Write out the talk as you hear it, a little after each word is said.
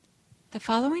The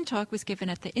following talk was given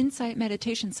at the Insight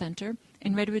Meditation Center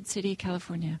in Redwood City,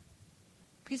 California.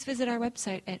 Please visit our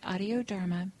website at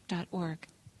audiodharma.org.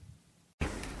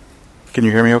 Can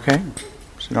you hear me okay?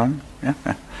 Is it on?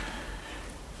 Yeah.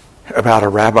 About a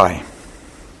rabbi.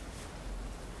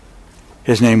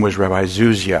 His name was Rabbi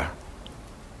Zuzia.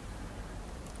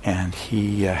 And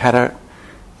he had a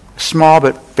small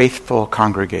but faithful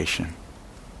congregation.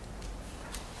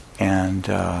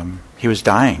 And he was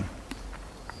dying.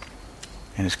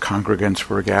 And his congregants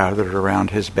were gathered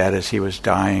around his bed as he was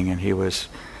dying, and he was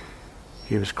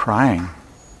crying.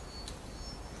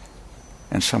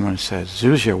 And someone said,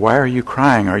 "Zuzia, why are you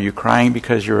crying? Are you crying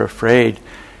because you're afraid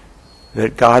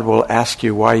that God will ask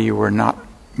you why you were not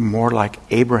more like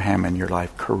Abraham in your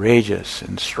life, courageous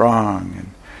and strong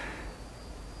and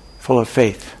full of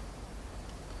faith?"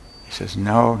 He says,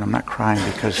 "No, I'm not crying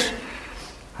because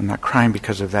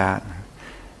of that."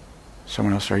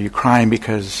 Someone else, "Are you crying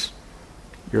because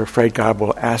you're afraid God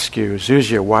will ask you,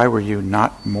 Zuzia, why were you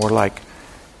not more like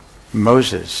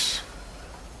Moses?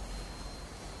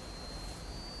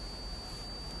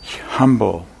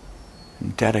 Humble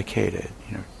and dedicated,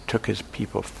 took his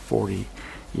people 40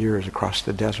 years across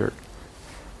the desert."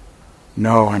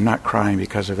 "No, I'm not crying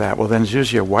because of that." "Well then,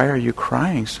 Zuzia, why are you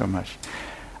crying so much?"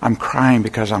 "I'm crying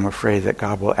because I'm afraid that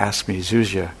God will ask me,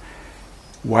 Zuzia,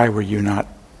 why were you not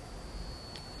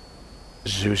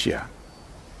Zuzia?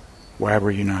 Why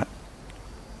were you not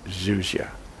Zuzia?"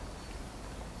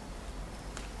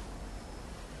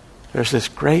 There's this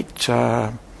great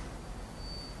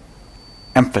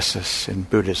emphasis in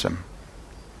Buddhism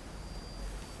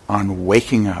on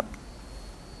waking up,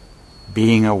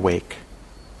 being awake,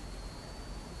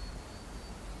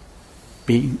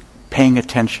 paying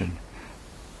attention,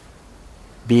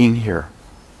 being here.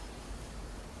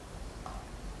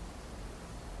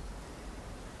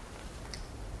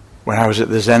 When I was at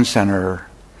the Zen Center,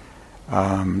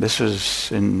 this was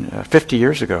 50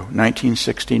 years ago,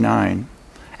 1969,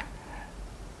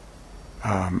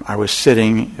 I was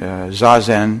sitting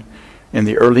zazen in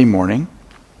the early morning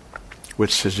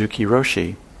with Suzuki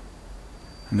Roshi,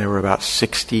 and there were about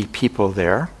 60 people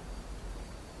there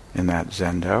in that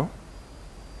zendo,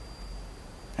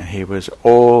 and he was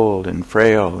old and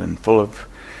frail and full of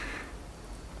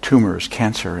tumors,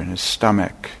 cancer in his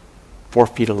stomach, 4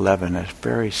 feet 11, a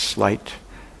very slight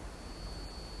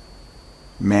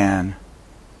man.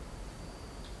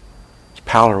 His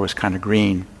pallor was kind of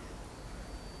green.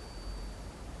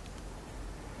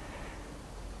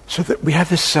 So that we have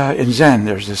this, in Zen,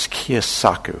 there's this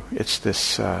kiyosaku. It's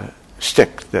this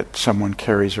stick that someone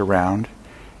carries around,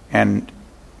 and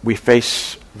we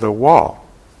face the wall.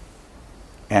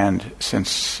 And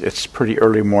since it's pretty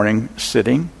early morning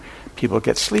sitting, people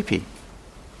get sleepy.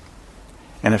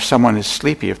 And if someone is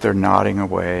sleepy, if they're nodding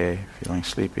away, feeling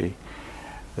sleepy,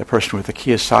 the person with the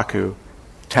kiyosaku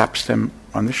taps them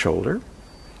on the shoulder,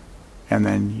 and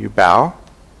then you bow,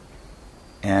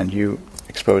 and you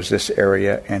expose this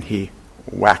area, and he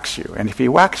whacks you. And if he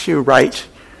whacks you right,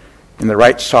 in the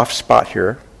right soft spot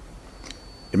here,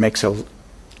 it makes a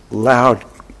loud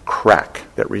crack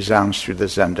that resounds through the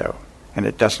zendo. And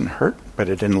it doesn't hurt, but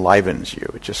it enlivens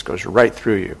you. It just goes right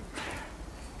through you.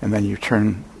 And then you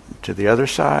turn to the other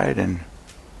side, and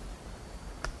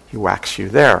he whacks you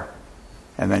there.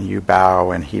 And then you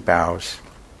bow, and he bows.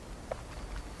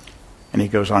 And he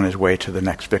goes on his way to the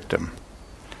next victim.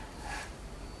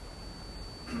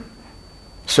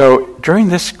 So during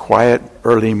this quiet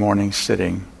early morning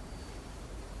sitting,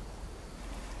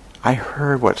 I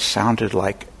heard what sounded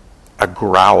like a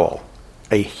growl,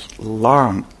 a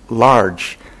long,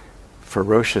 large,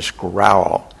 ferocious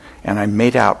growl. And I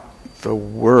made out the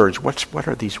words. What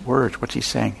are these words? What's he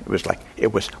saying?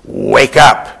 It was wake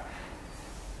up.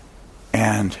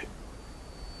 And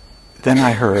then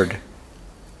I heard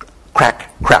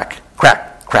crack, crack,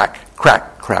 crack, crack,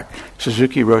 crack, crack.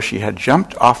 Suzuki Roshi had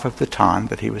jumped off of the tan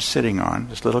that he was sitting on,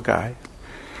 this little guy,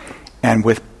 and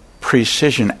with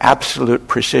precision, absolute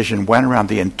precision, went around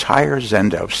the entire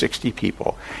zendo of 60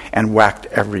 people and whacked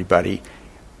everybody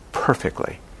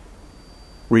perfectly,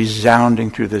 resounding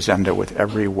through the zendo with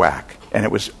every whack. And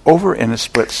it was over in a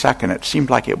split second. It seemed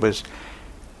like it was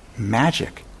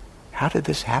magic. How did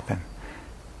this happen?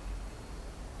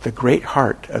 The great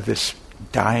heart of this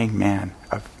dying man,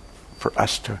 for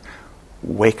us to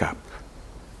wake up.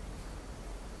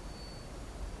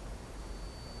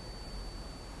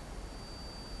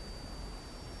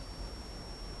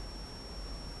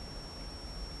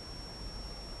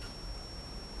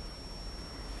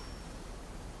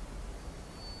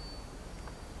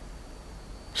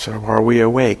 So are we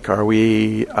awake? Are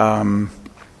we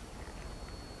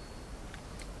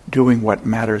doing what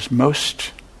matters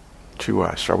most to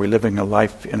us? Are we living a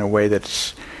life in a way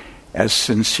that's as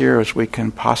sincere as we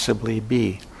can possibly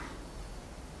be?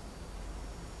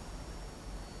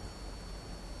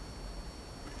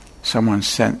 Someone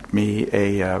sent me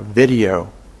a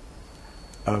video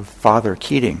of Father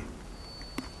Keating.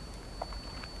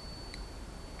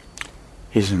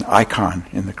 He's an icon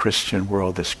in the Christian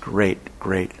world, this great,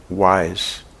 great,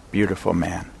 wise, beautiful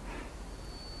man.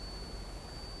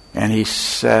 And he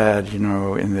said,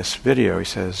 in this video, he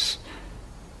says,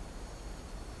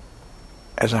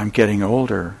 as I'm getting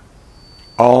older,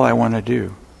 all I want to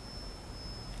do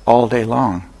all day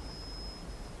long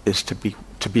is to be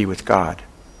with God,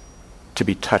 to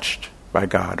be touched by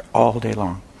God all day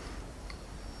long.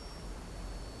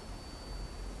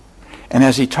 And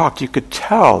as he talked, you could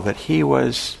tell that he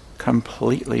was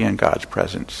completely in God's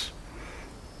presence.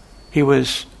 He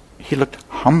looked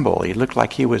humble. He looked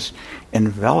like he was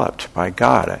enveloped by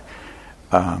God.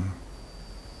 And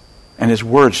his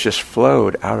words just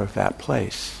flowed out of that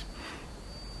place.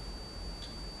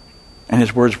 And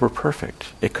his words were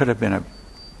perfect. It could have been a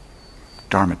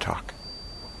Dharma talk.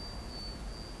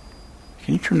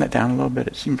 Can you turn that down a little bit?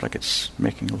 It seems like it's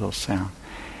making a little sound.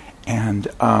 And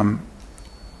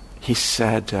he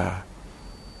said, I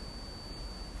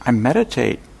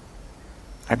meditate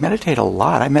a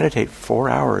lot. I meditate 4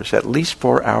 hours, at least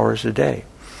 4 hours a day.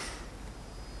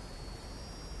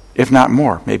 If not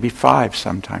more, maybe 5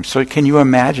 sometimes. So can you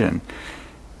imagine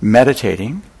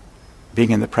meditating, being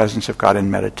in the presence of God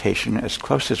in meditation, as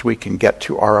close as we can get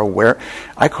to our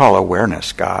I call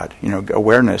awareness God.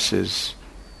 Awareness is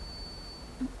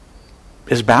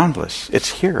boundless. It's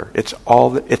here. It's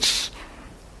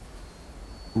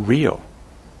real.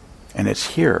 And it's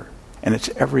here. And it's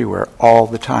everywhere, all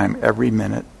the time, every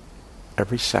minute,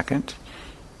 every second.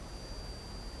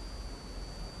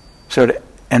 So to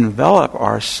envelop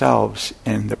ourselves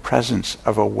in the presence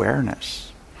of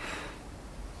awareness,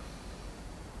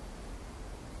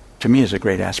 to me, is a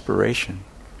great aspiration.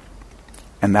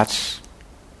 And that's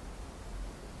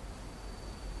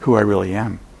who I really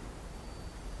am.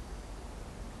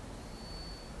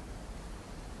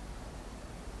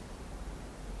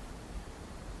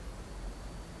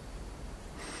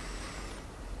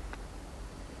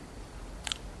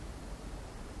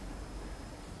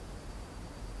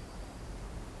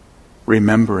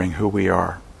 Remembering who we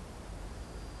are.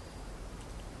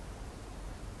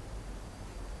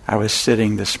 I was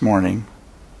sitting this morning,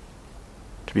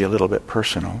 to be a little bit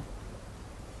personal,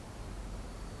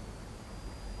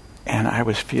 and I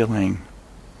was feeling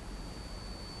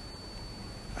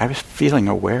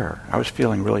aware. I was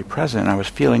feeling really present. I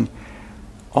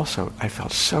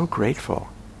felt so grateful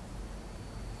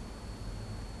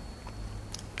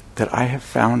that I have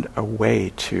found a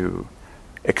way to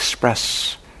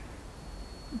express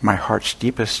my heart's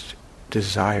deepest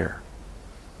desire.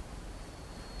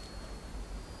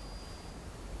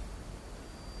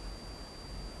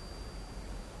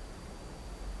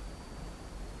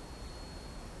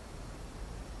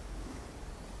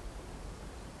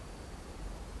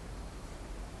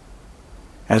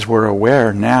 As we're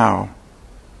aware now,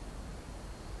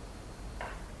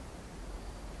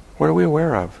 what are we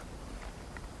aware of?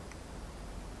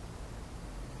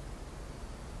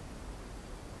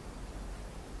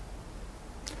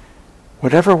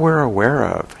 Whatever we're aware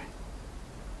of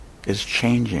is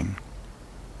changing.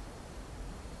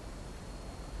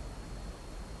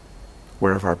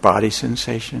 Aware of our body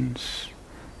sensations,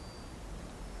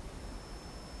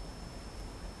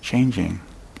 changing.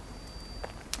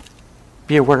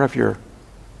 Be aware of your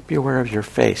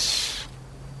face.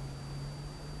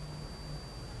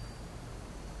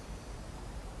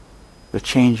 The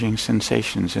changing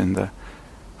sensations in the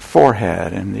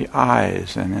forehead and the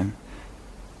eyes and in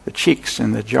the cheeks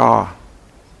and the jaw.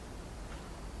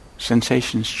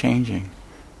 Sensations changing.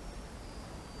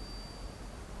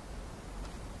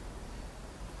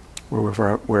 We're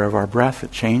aware of our breath,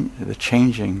 the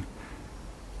changing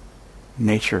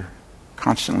nature,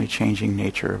 constantly changing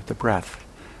nature of the breath.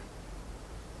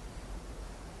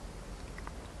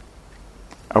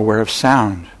 Aware of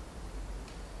sound.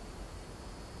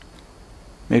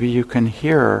 Maybe you can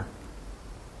hear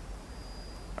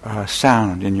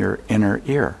sound in your inner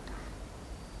ear.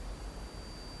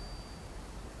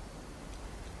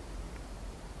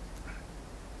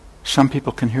 Some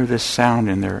people can hear this sound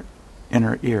in their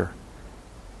inner ear.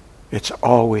 It's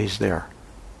always there.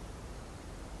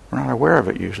 We're not aware of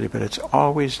it usually, but it's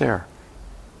always there.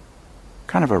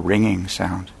 Kind of a ringing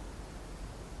sound.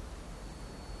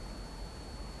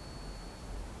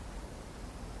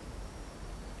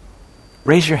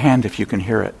 Raise your hand if you can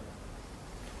hear it.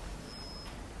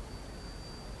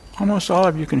 Almost all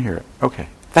of you can hear it. Okay,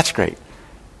 that's great.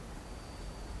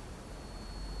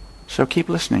 So keep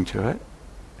listening to it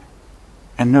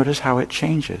and notice how it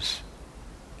changes.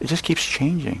 It just keeps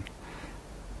changing.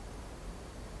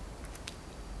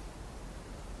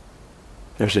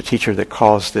 There's a teacher that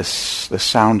calls this the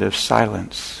sound of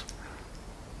silence.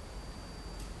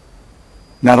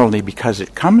 Not only because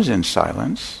it comes in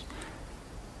silence,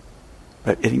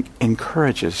 but it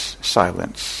encourages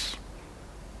silence.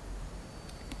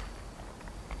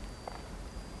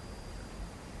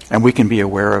 And we can be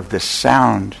aware of this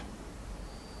sound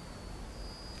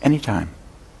anytime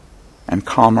and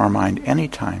calm our mind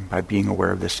anytime by being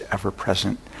aware of this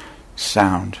ever-present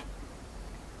sound.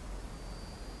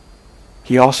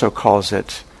 He also calls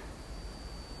it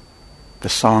the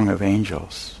song of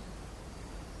angels.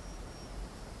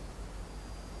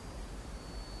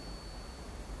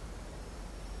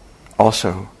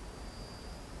 Also,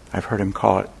 I've heard him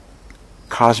call it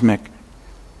cosmic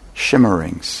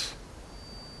shimmerings.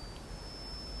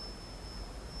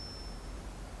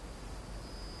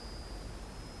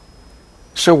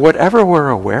 So whatever we're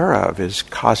aware of is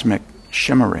cosmic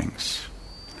shimmerings.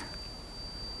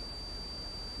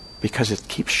 Because it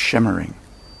keeps shimmering.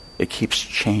 It keeps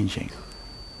changing.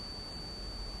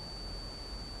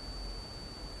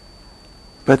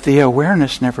 But the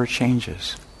awareness never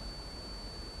changes.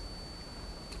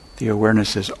 The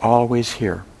awareness is always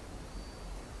here.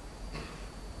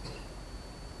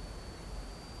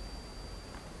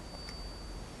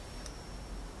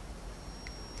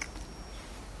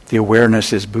 The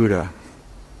awareness is Buddha.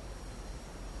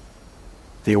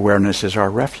 The awareness is our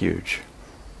refuge.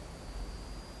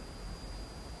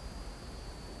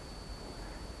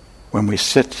 When we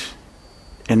sit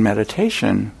in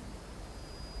meditation,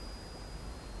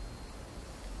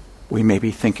 we may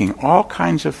be thinking all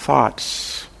kinds of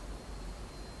thoughts.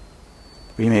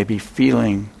 We may be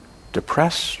feeling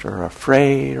depressed or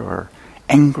afraid or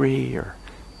angry or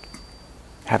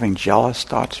having jealous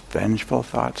thoughts, vengeful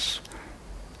thoughts.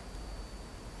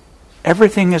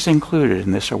 Everything is included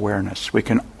in this awareness. We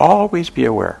can always be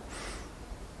aware,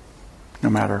 no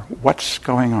matter what's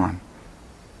going on.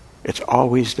 It's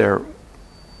always there,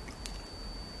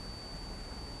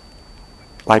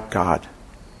 like God,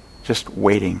 just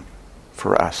waiting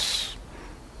for us.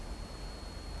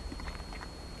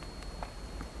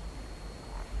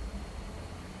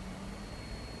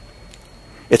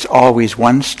 It's always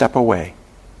one step away,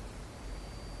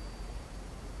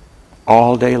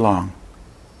 all day long.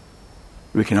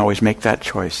 We can always make that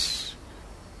choice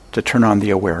to turn on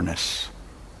the awareness.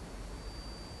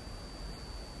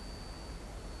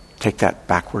 Take that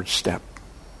backward step.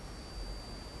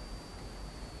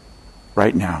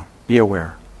 Right now, be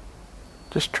aware.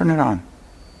 Just turn it on.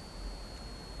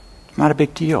 It's not a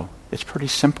big deal. It's pretty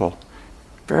simple.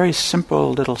 Very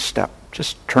simple little step.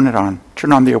 Just turn it on.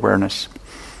 Turn on the awareness.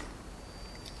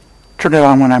 Turn it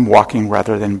on when I'm walking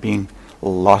rather than being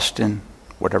lost in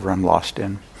whatever I'm lost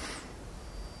in.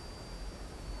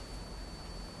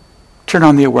 Turn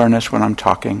on the awareness when I'm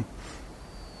talking.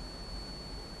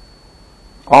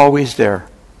 Always there,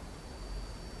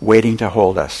 waiting to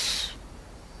hold us.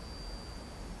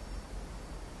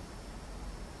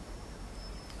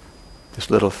 This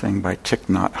little thing by Thich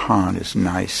Nhat Hanh is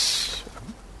nice.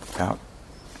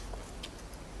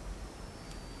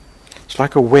 It's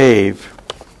like a wave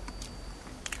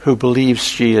who believes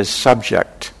she is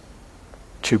subject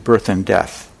to birth and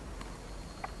death.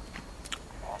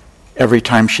 Every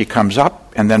time she comes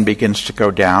up and then begins to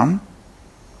go down,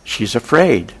 she's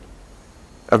afraid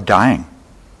of dying.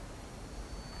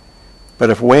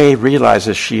 But if wave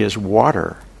realizes she is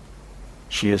water,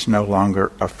 she is no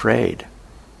longer afraid.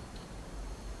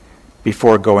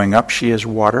 Before going up, she is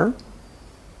water.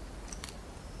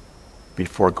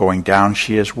 Before going down,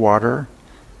 she is water.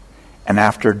 And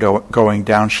after going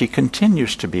down, she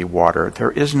continues to be water.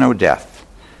 There is no death.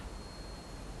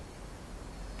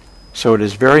 So it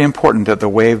is very important that the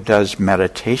wave does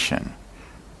meditation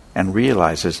and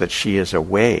realizes that she is a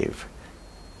wave,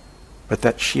 but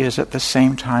that she is at the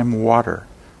same time water.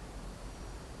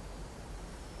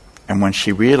 And when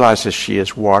she realizes she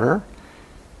is water,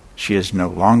 she is no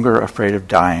longer afraid of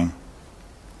dying.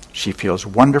 She feels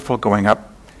wonderful going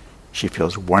up. She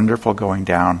feels wonderful going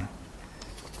down.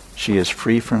 She is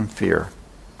free from fear.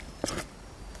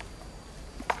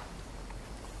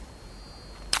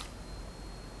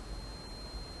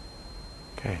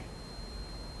 Okay.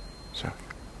 So,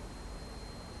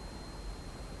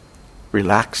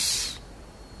 relax.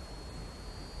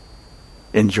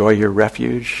 Enjoy your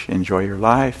refuge. Enjoy your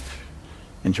life.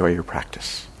 Enjoy your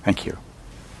practice. Thank you.